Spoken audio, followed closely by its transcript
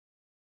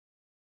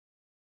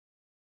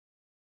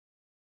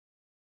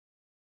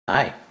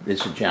Hi,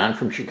 this is John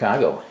from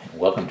Chicago.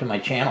 Welcome to my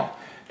channel.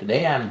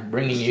 Today I'm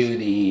bringing you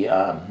the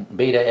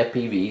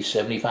BetaFPV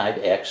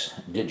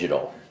 75X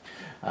Digital.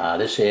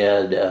 This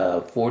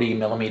had 40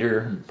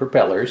 millimeter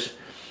propellers,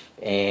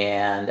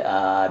 and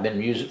I've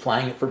been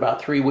flying it for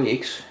about 3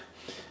 weeks.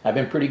 I've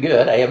been pretty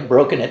good. I haven't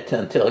broken it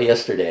until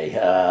yesterday.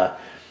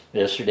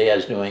 Yesterday I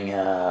was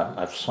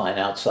flying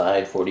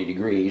outside, 40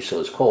 degrees, so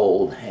it's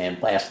cold, and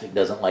plastic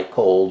doesn't like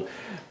cold,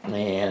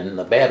 and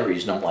the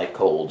batteries don't like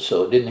cold,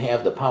 so it didn't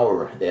have the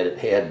power that it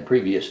had in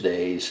previous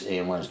days,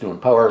 and when I was doing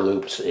power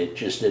loops, it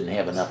just didn't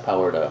have enough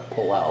power to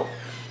pull out,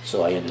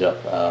 so I ended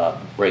up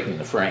breaking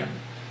the frame.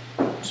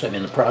 So I'm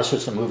in the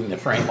process of moving the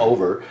frame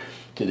over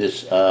to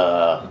this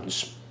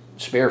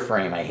spare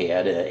frame I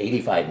had,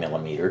 85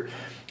 millimeter,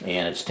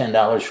 and it's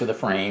 $10 for the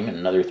frame and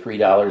another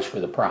 $3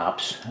 for the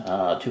props,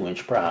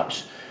 2-inch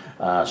props.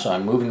 So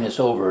I'm moving this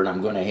over, and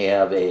I'm going to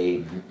have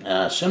a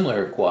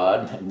similar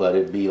quad, but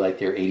it'd be like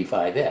their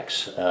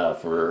 85X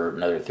for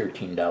another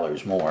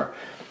 $13 more.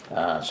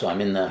 So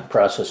I'm in the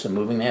process of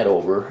moving that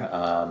over.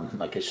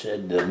 Like I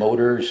said, the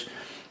motors,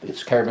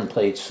 its carbon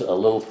plate's a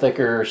little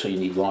thicker, so you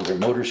need longer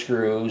motor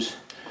screws.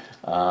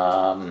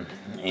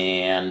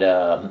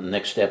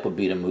 Next step would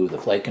be to move the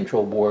flight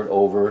control board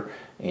over,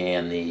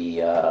 and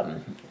the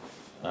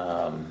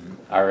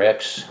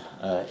RX,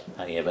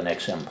 I have an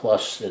XM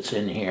Plus that's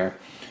in here,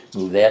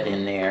 move that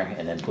in there,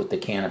 and then put the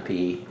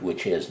canopy,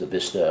 which has the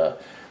Vista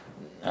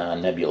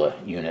nebula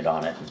unit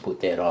on it, and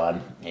put that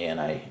on, and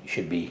I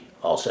should be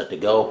all set to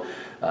go.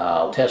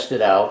 I'll test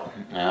it out.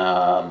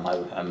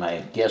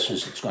 My guess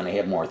is it's going to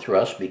have more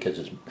thrust because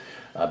it's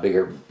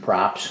bigger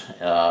props.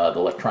 The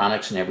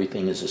electronics and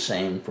everything is the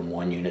same from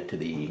one unit to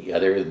the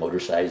other. The motor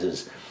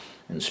sizes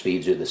and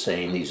speeds are the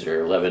same. These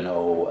are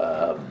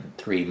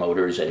 1103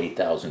 motors at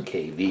 8,000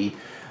 kV.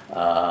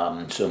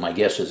 So my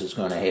guess is it's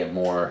going to have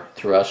more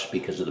thrust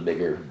because of the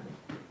bigger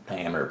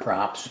diameter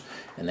props,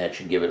 and that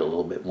should give it a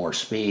little bit more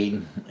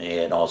speed.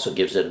 It also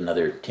gives it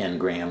another 10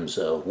 grams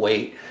of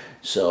weight,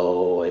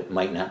 so it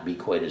might not be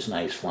quite as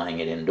nice flying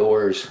it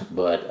indoors,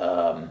 but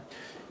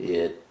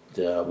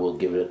we'll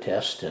give it a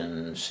test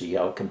and see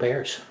how it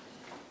compares.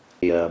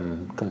 We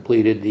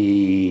completed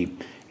the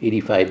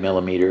 85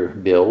 millimeter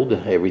build.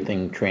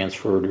 Everything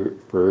transferred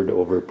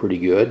over pretty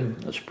good.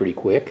 It's pretty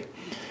quick.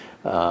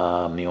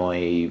 The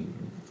only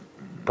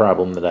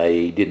problem that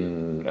I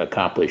didn't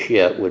accomplish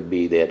yet would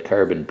be that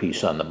carbon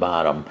piece on the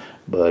bottom,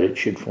 but it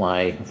should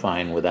fly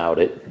fine without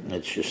it.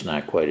 It's just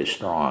not quite as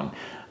strong.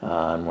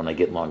 And when I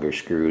get longer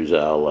screws,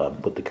 I'll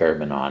put the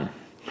carbon on.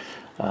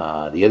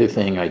 The other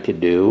thing I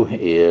could do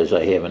is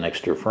I have an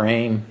extra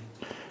frame.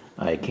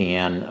 I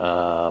can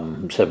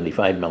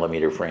 75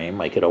 millimeter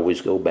frame. I could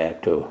always go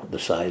back to the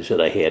size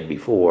that I had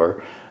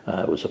before.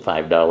 It was a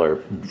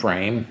 $5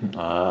 frame,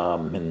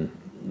 and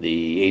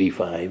the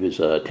 85 is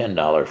a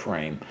 $10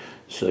 frame.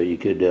 So you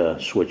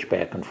could switch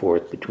back and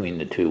forth between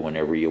the two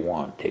whenever you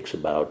want. It takes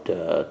about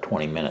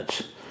 20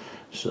 minutes.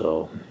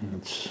 So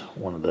it's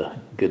one of the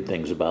good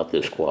things about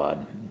this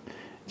quad.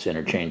 It's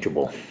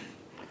interchangeable.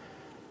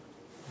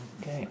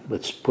 Okay,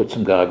 let's put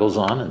some goggles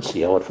on and see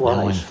how it flies.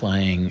 Now I'm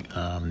flying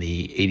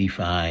the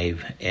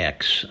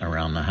 85X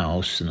around the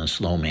house in a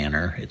slow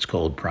manner. It's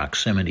called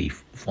proximity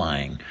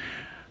flying.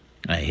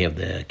 I have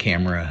the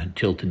camera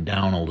tilted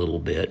down a little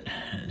bit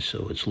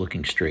so it's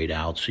looking straight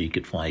out so you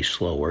could fly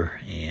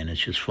slower, and it's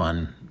just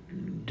fun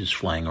just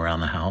flying around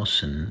the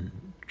house and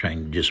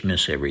trying to just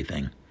miss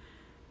everything.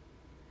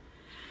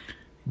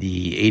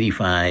 The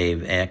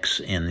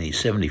 85X and the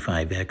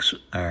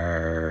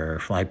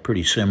 75X fly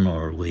pretty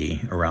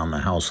similarly around the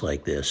house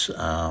like this.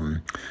 I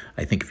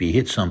think if you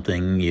hit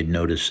something, you'd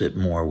notice it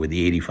more with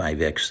the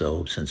 85X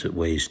though, since it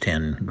weighs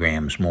 10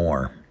 grams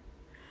more.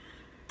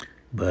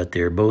 But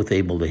they're both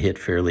able to hit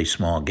fairly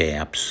small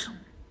gaps.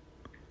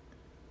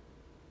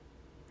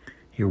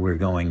 Here we're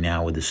going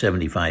now with the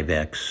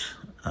 75X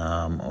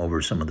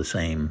over some of the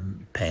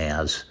same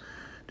paths.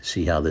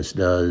 See how this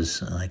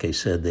does. Like I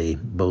said, they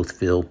both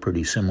feel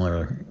pretty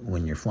similar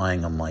when you're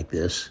flying them like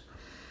this.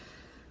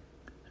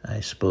 I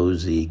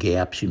suppose the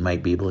gaps you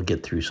might be able to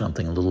get through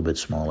something a little bit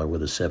smaller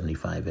with a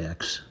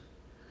 75X.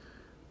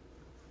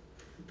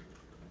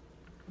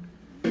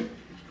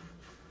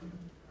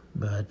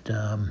 But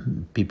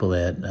people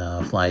that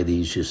fly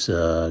these just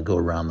go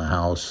around the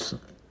house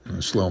in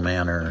a slow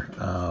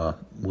manner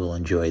will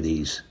enjoy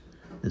these.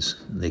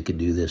 They could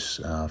do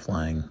this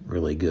flying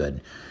really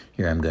good.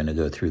 Here I'm going to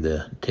go through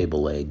the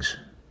table legs.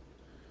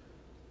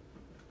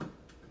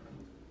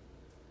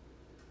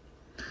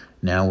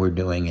 Now we're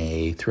doing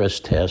a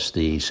thrust test.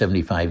 The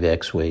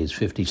 75X weighs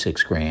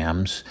 56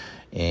 grams,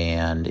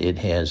 and it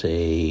has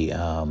a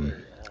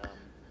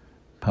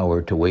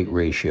power to weight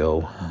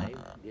ratio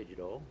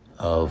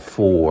of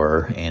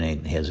 4, and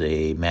it has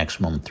a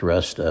maximum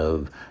thrust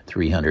of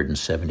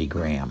 370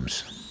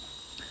 grams.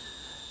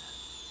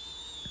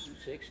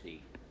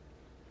 260.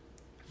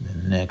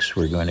 Next,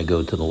 we're going to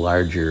go to the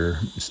larger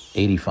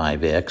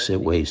 85X. It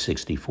weighs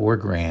 64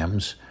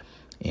 grams,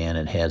 and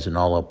it has an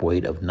all-up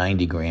weight of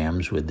 90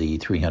 grams with the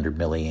 300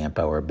 milliamp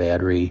hour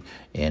battery,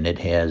 and it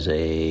has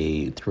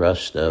a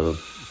thrust of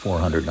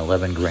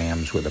 411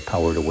 grams with a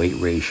power to weight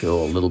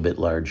ratio a little bit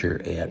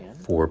larger at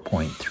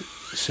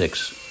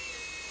 4.6.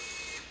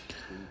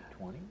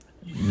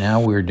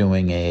 Now we're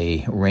doing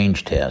a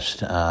range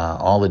test.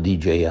 All the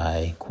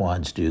DJI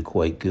quads do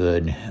quite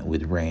good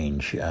with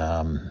range.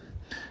 The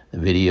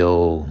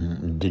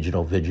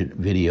digital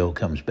video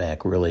comes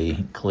back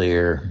really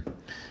clear,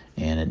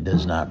 and it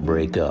does not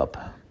break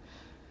up.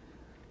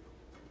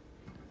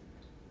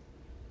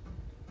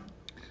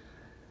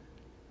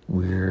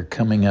 We're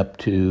coming up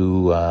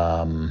to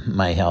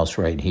my house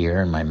right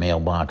here, and my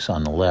mailbox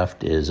on the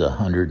left is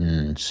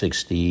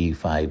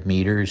 165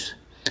 meters.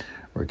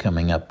 We're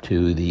coming up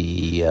to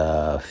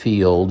the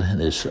field.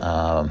 This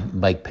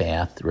bike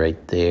path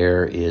right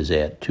there is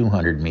at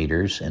 200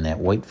 meters, and that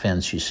white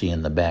fence you see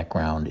in the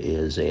background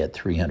is at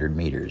 300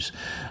 meters.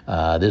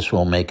 This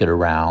will make it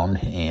around,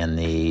 and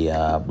the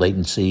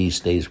latency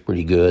stays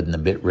pretty good, and the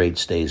bit rate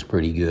stays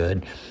pretty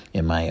good,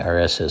 and my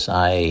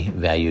RSSI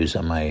values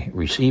on my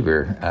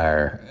receiver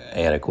are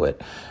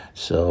adequate.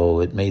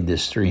 So it made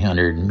this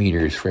 300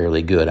 meters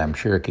fairly good. I'm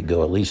sure it could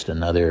go at least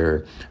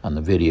another, on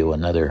the video,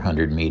 another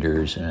 100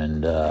 meters,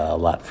 and a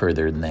lot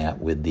further than that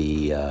with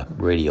the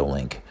radio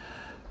link.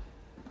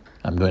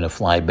 I'm going to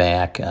fly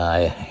back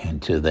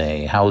into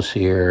the house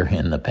here.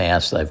 In the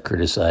past, I've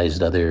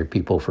criticized other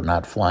people for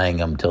not flying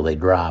them till they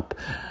drop,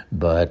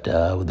 but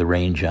with the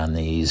range on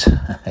these,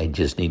 I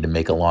just need to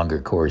make a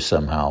longer course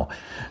somehow.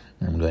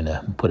 I'm going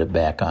to put it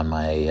back on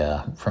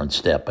my front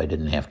step. I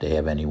didn't have to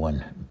have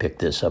anyone pick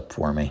this up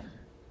for me.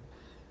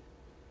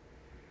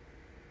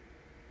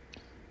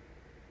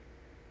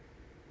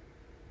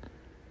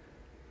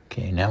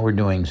 Okay, now we're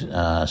doing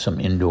some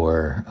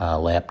indoor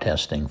lap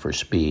testing for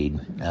speed.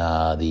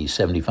 The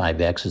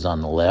 75X is on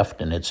the left,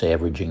 and it's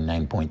averaging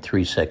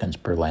 9.3 seconds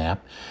per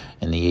lap,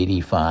 and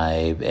the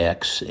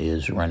 85X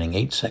is running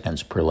 8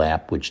 seconds per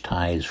lap, which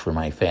ties for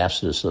my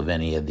fastest of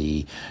any of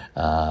the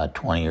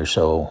 20 or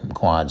so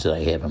quads that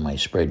I have in my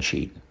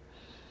spreadsheet.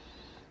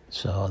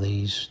 So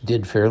these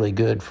did fairly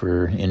good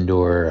for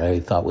indoor. I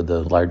thought with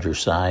the larger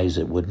size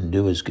it wouldn't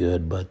do as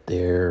good, but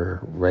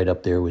they're right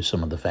up there with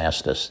some of the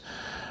fastest.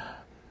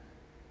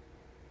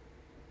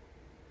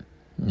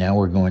 Now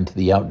we're going to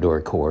the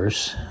outdoor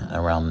course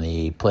around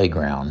the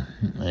playground,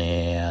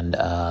 and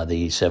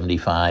the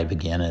 75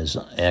 again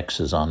X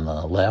is on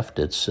the left.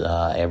 It's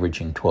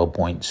averaging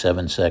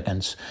 12.7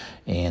 seconds,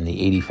 and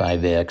the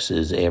 85X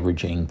is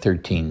averaging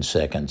 13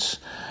 seconds.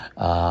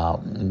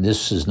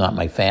 This is not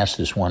my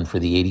fastest one for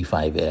the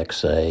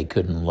 85X. I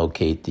couldn't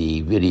locate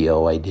the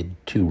video. I did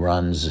 2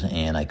 runs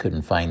and I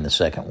couldn't find the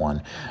second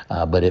one,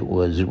 but it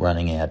was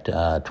running at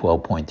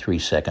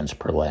 12.3 seconds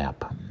per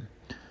lap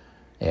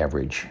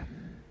average.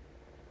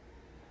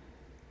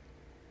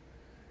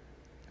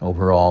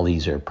 Overall,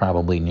 these are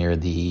probably near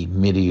the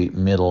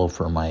middle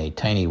for my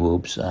tiny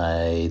whoops.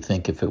 I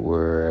think if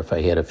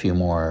I had a few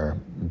more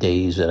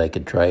days that I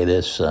could try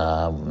this,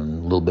 a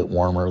little bit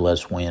warmer,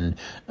 less wind,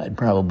 I'd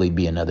probably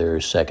be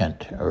another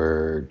second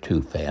or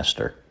 2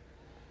 faster.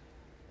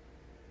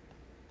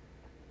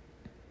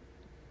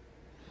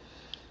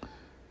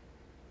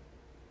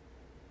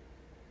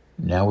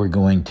 Now we're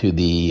going to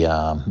the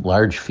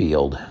large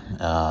field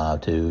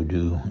to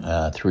do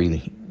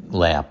 3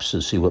 laps to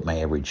see what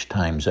my average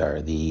times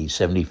are. The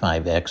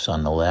 75X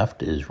on the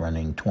left is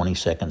running 20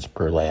 seconds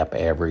per lap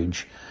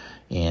average,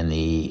 and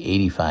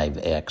the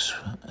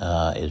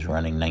 85X is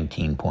running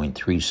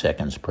 19.3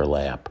 seconds per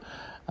lap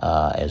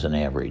as an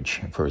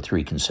average for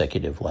 3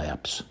 consecutive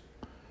laps.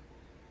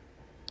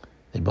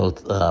 They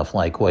both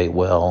fly quite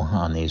well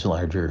on these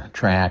larger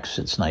tracks.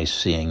 It's nice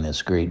seeing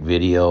this great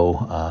video,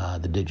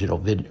 the digital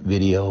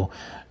video.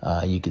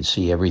 You can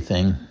see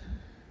everything.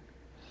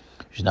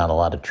 There's not a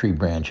lot of tree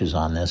branches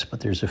on this,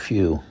 but there's a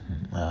few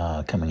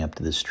coming up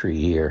to this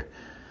tree here.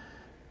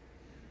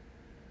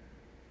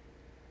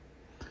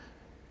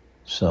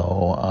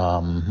 So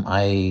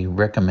I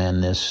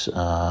recommend this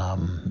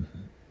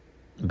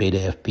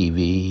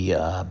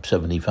BetaFPV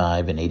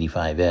 75 and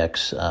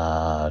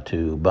 85X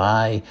to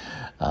buy.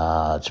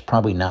 It's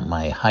probably not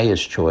my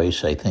highest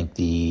choice. I think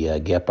the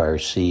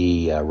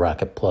GEP-RC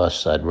Rocket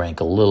Plus I'd rank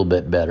a little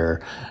bit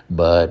better,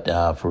 but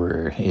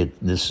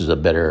this is a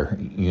better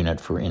unit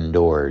for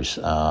indoors.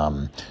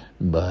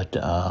 But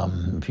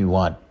if you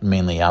want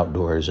mainly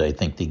outdoors, I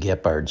think the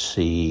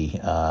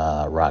GEP-RC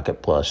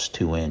Rocket Plus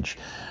 2-inch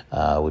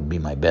would be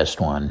my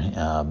best one.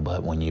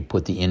 But when you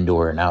put the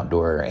indoor and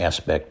outdoor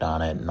aspect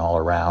on it and all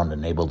around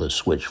and able to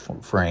switch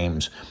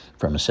frames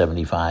from a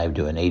 75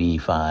 to an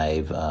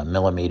 85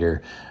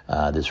 millimeter,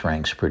 this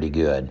ranks pretty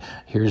good.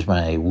 Here's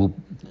my Whoop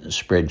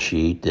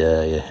spreadsheet.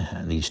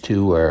 These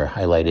 2 are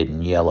highlighted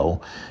in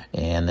yellow,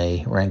 and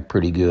they rank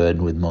pretty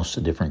good with most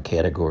of the different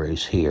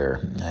categories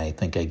here. I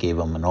think I gave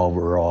them an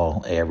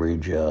overall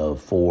average of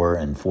 4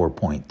 and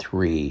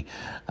 4.3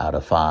 out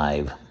of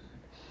 5.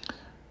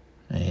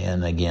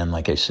 And again,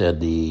 like I said,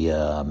 the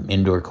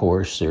indoor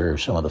course, they're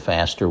some of the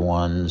faster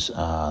ones.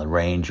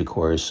 Range, of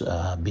course,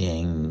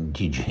 being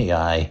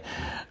DJI,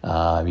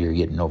 you're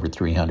getting over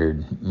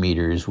 300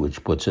 meters,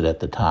 which puts it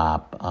at the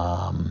top.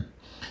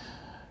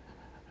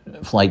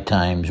 Flight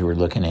times, we're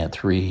looking at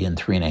 3 and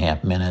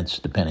 3.5 minutes,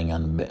 depending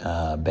on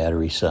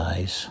battery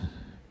size.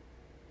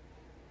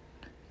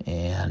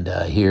 And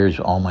here's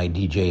all my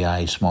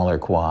DJI smaller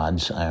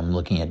quads. I'm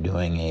looking at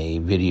doing a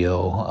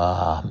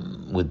video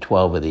with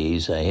 12 of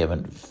these. I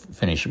haven't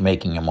finished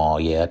making them all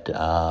yet,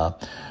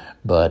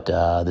 but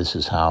this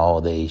is how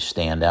they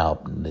stand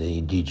out,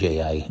 the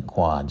DJI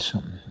quads.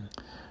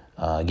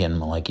 Again,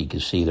 like you can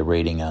see, the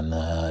rating on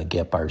the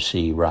GEP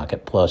RC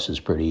Rocket Plus is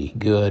pretty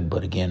good,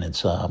 but again,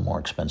 it's a more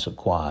expensive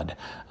quad.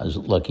 I was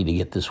lucky to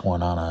get this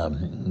one on a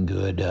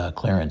good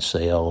clearance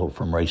sale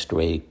from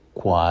Raceway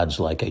Quads,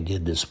 like I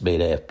did this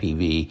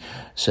BetaFPV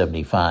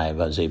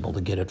 75. I was able to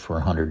get it for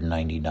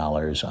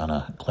 $190 on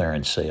a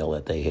clearance sale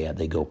that they had.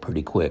 They go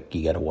pretty quick.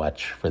 You got to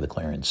watch for the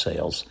clearance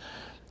sales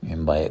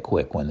and buy it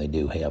quick when they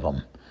do have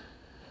them.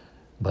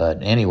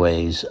 But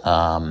anyways,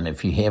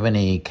 if you have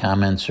any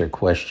comments or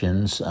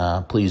questions,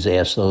 please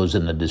ask those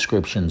in the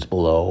descriptions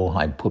below.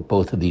 I put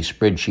both of these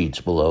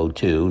spreadsheets below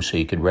too, so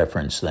you could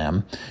reference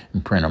them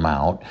and print them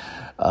out.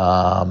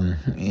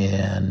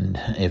 And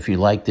if you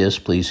like this,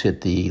 please hit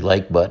the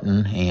like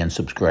button and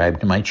subscribe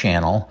to my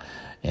channel.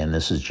 And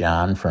this is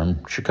John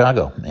from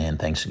Chicago, and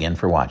thanks again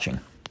for watching.